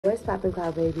What's poppin',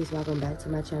 cloud babies? Welcome back to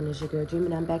my channel. It's your girl Dream,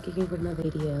 and I'm back again with another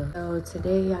video. So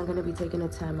today I'm gonna be taking a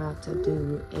time out to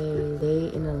do a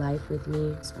day in the life with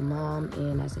me as a mom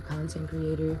and as a content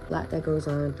creator. A lot that goes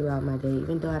on throughout my day,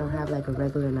 even though I don't have like a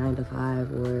regular 9 to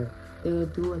 5 or they'll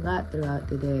do a lot throughout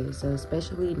the day. So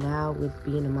especially now with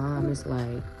being a mom, it's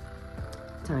like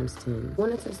times 10.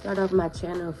 Wanted to start off my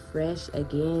channel fresh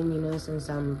again, you know, since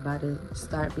I'm about to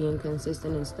start being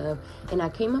consistent and stuff. And I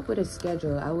came up with a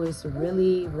schedule. I was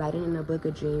really writing in the Book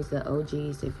of Dreams, the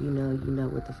OGs. If you know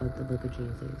what the fuck the Book of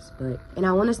Dreams is. And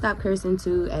I want to stop cursing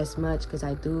too as much, because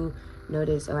I do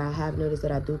notice, or I have noticed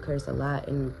that I do curse a lot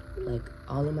in like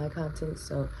all of my content.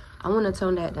 So I want to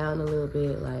tone that down a little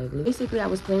bit. Like, basically I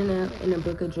was planning out in the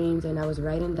Book of Dreams, and I was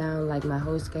writing down like my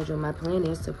whole schedule. My plan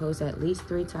is to post at least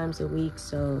 3 times a week,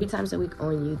 so 3 times a week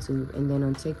on YouTube, and then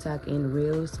on TikTok and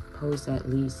Reels, post at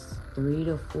least 3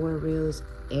 to 4 Reels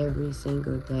every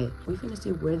single day. We finna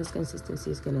see where this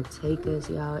consistency is gonna take us,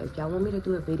 y'all. If y'all want me to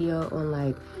do a video on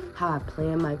like how I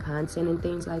plan my content and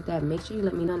things like that, make sure you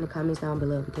let me know in the comments down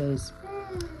below, because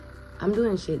I'm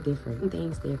doing shit different,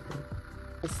 things different.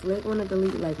 I slick want to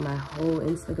delete like my whole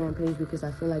Instagram page because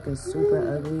I feel like it's super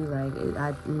ugly. Like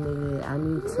I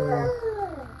need to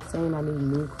saying I need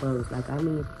new clothes. Like I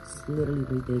need, it's literally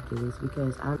ridiculous,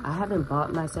 because I haven't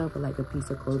bought myself like a piece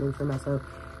of clothing for myself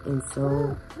in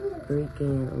so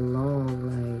freaking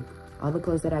long. Like all the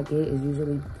clothes that I get is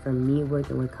usually from me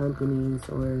working with companies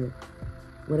or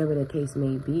whatever the case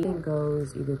may be. It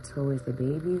goes either towards the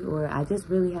baby, or I just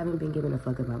really haven't been giving a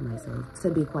fuck about myself, to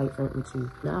be quite frank with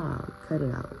you. Nah, cut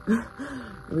it out.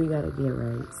 We gotta get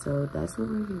right. So that's what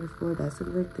we're here for. That's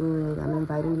what we're doing. I'm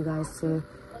inviting you guys to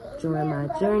join my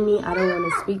journey. I don't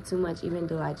want to speak too much, even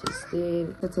though I just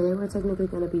did. So today we're technically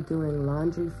gonna be doing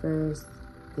laundry first.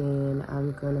 Then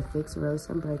I'm gonna fix Rose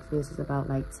some breakfast. It's about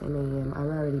like 10 a.m.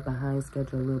 I'm already behind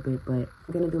schedule a little bit, but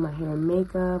I'm gonna do my hair and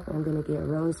makeup. I'm gonna get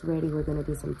Rose ready. We're gonna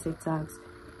do some TikToks.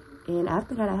 And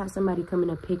after that, I have somebody coming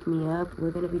to pick me up.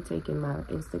 We're gonna be taking my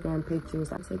Instagram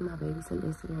pictures. I'm taking my baby some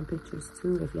Instagram pictures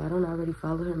too. If y'all don't already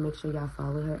follow her, make sure y'all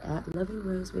follow her at Lovely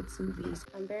Rose with 2 V's.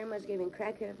 I'm very much giving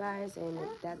crackhead vibes, and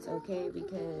that's okay,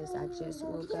 because I just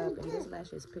woke up and this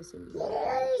lash is pissing me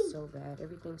off so bad.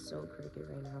 Everything's so crooked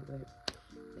right now, but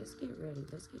let's get ready.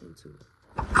 Let's get into it.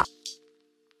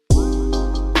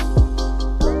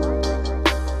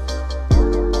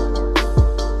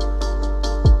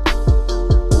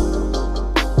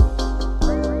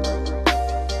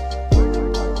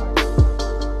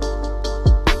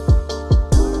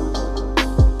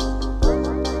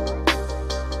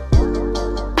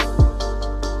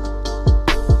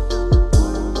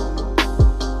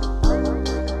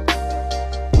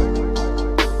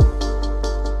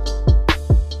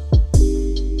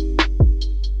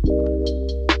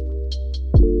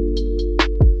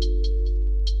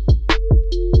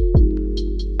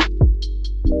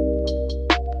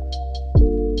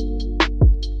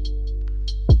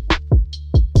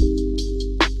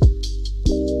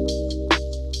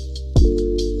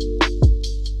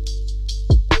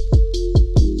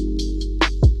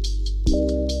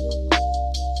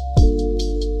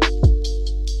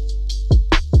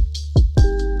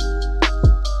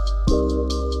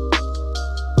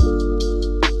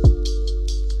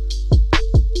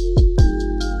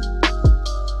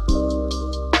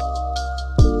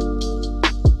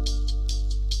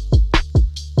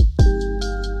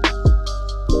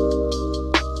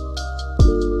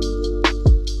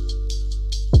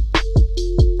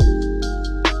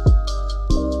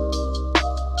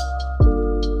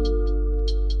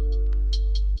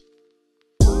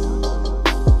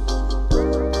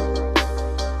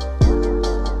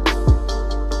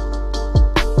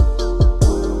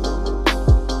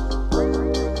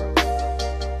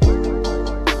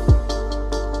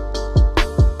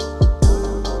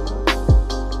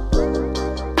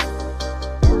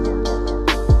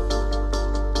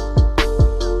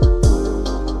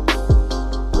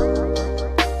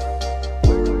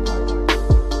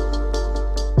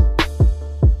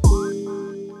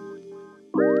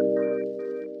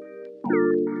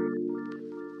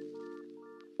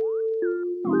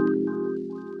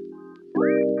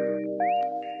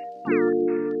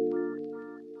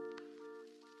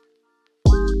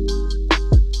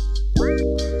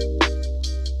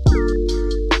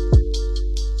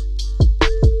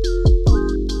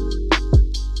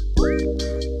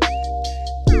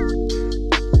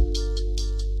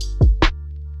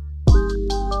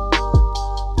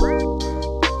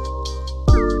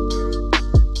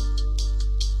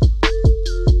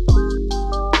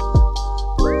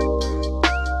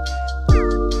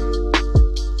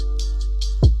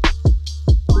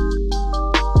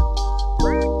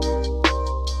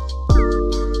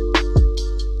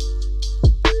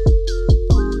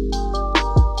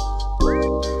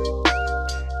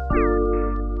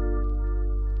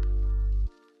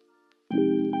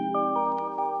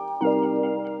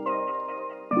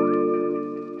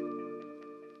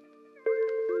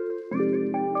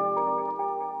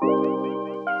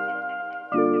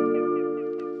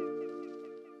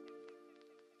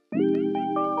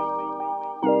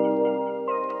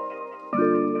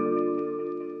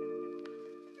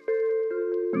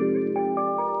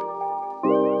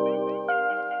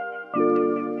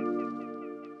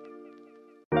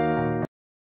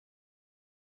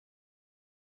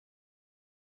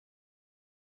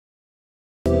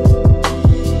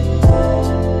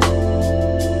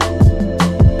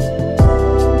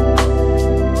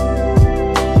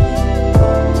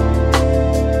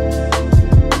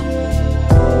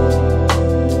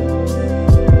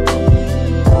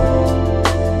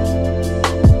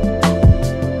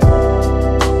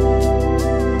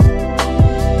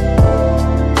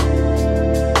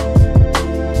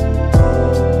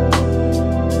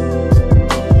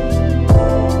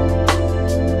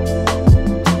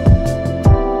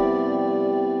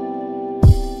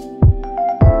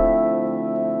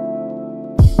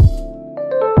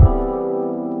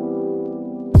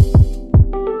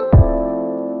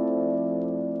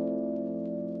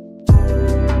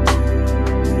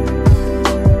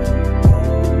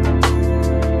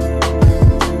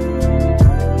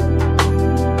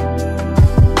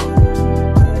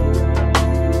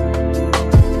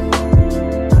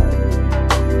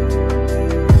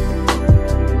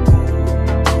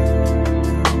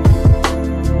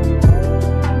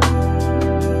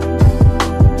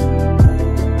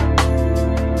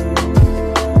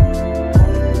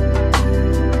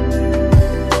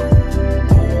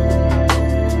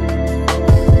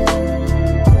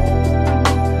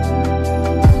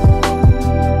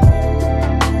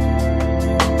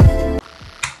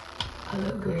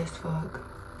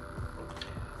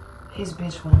 His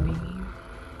bitch wanna be me.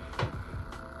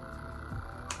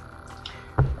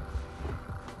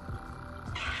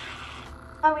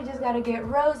 Now we just gotta get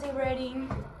Rosie ready.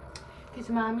 Cause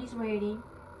mommy's ready.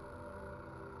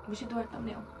 We should do our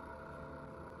thumbnail.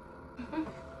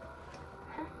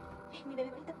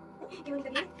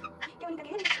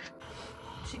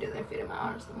 She doesn't fit in my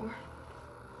arms no more.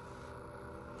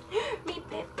 Mi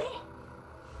bebe.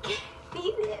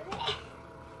 Mi bebe.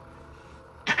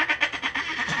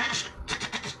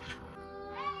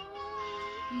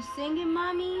 You singing,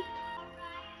 mommy?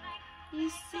 You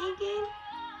singing?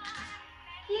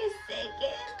 You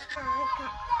singing?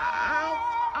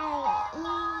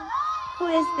 Who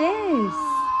is this?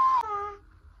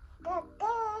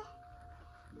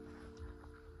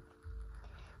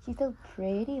 She's so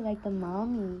pretty like the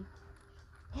mommy.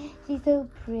 She's so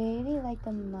pretty like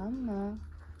the mama.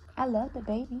 I love the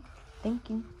baby. Thank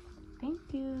you. Thank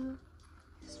you.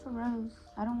 This is for Rose.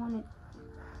 I don't want it.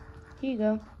 Here you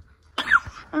go.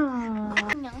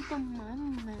 Aww. You know the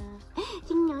mama.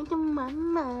 You know the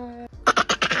mama.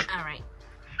 Alright.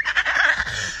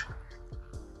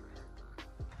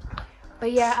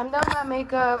 But yeah, I'm done with my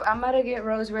makeup. I'm about to get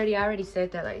Rose ready. I already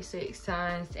said that like 6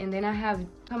 times. And then I have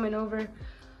coming over.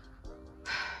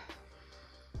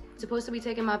 Supposed to be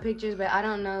taking my pictures, but I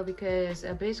don't know because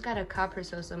a bitch gotta cop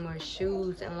herself some more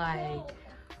shoes and like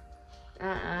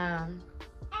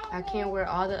I can't wear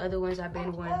all the other ones I've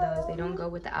been wearing. Those they don't go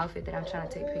with the outfit that I'm trying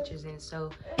to take pictures in. So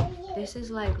this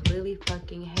is like really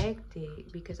fucking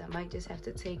hectic because I might just have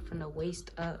to take from the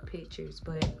waist up pictures,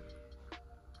 but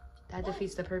that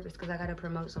defeats the purpose because I gotta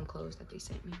promote some clothes that they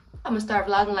sent me. I'm gonna start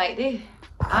vlogging like this.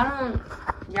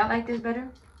 Y'all like this better?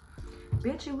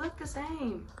 Bitch, you look the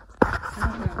same. I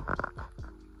don't know.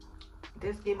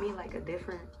 This give me like a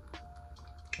different.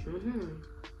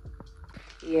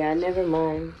 Yeah, never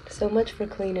mind. So much for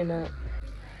cleaning up.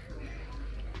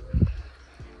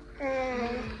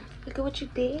 Look at what you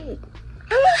did.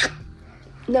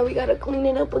 Now we gotta clean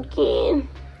it up again.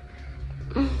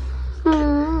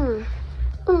 Hi.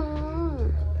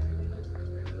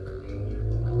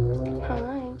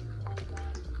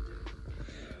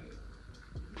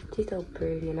 She's so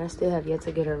pretty, and I still have yet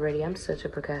to get her ready. I'm such a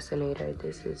procrastinator.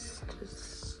 This is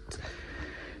just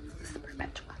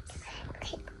perpetual.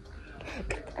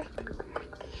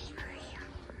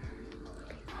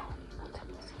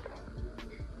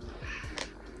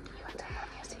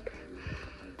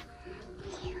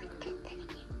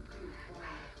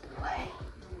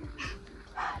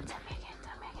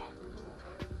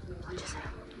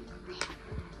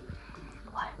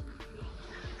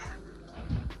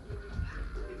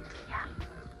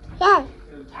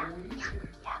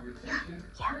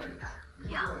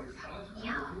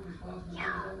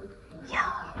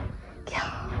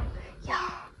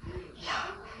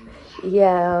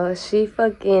 Yeah, she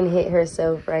fucking hit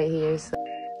herself right here. So.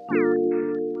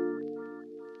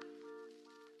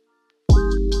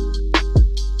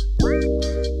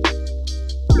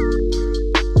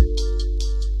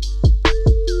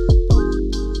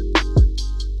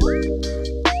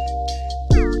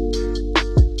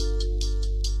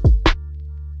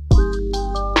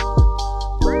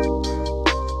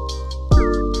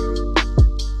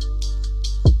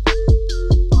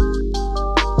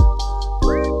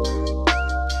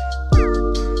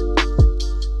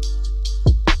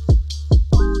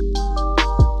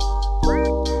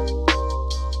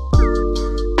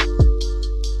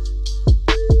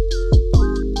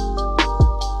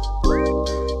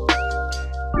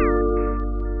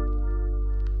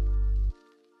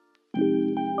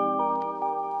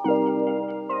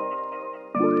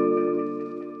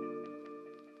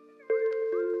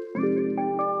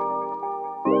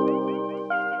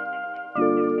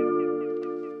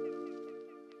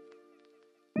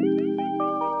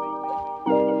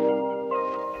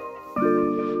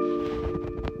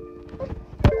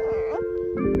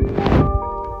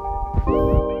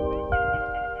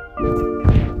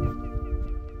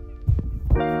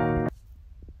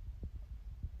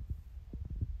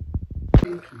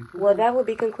 Well, that would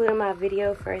be concluding my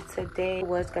video for today. I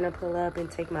was gonna pull up and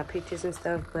take my pictures and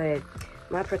stuff, but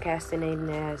my procrastinating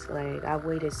ass, like, I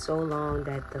waited so long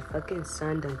that the fucking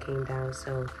sun done came down,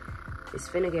 so it's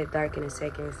finna get dark in a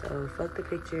second. So fuck the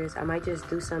pictures. I might just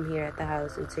do some here at the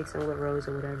house and take some with Rose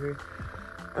or whatever.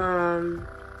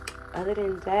 Other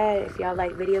than that, if y'all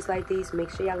like videos like these, make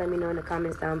sure y'all let me know in the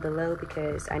comments down below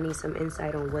because I need some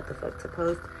insight on what the fuck to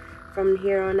post from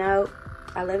here on out.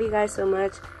 I love you guys so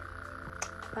much.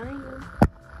 Bye.